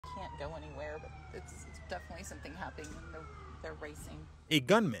can't go anywhere, but it's definitely something happening and they're racing. A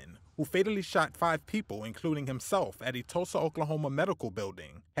gunman who fatally shot 5 people, including himself, at a Tulsa, Oklahoma medical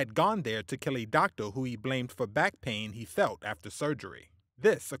building, had gone there to kill a doctor who he blamed for back pain he felt after surgery.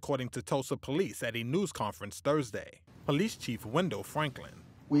 This, according to Tulsa police at a news conference Thursday. Police Chief Wendell Franklin.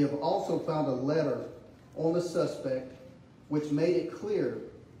 We have also found a letter on the suspect which made it clear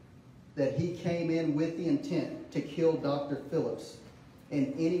that he came in with the intent to kill Dr. Phillips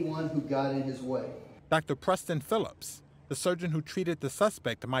and anyone who got in his way. Dr. Preston Phillips, the surgeon who treated the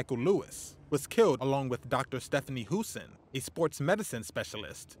suspect, Michael Lewis, was killed along with Dr. Stephanie Hewson, a sports medicine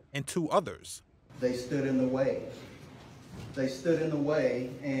specialist, and 2 others. They stood in the way. They stood in the way,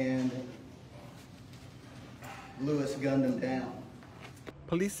 and Lewis gunned him down.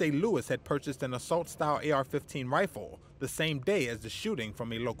 Police say Lewis had purchased an assault-style AR-15 rifle the same day as the shooting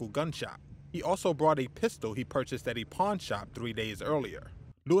from a local gun shop. He also brought a pistol he purchased at a pawn shop 3 days earlier.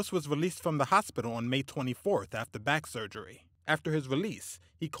 Lewis was released from the hospital on May 24th after back surgery. After his release,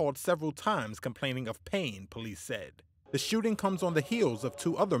 he called several times complaining of pain, police said. The shooting comes on the heels of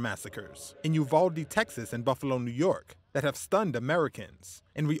 2 other massacres in Uvalde, Texas and Buffalo, New York, that have stunned Americans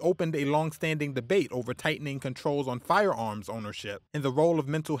and reopened a long-standing debate over tightening controls on firearms ownership and the role of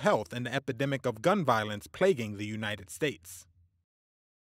mental health in the epidemic of gun violence plaguing the United States.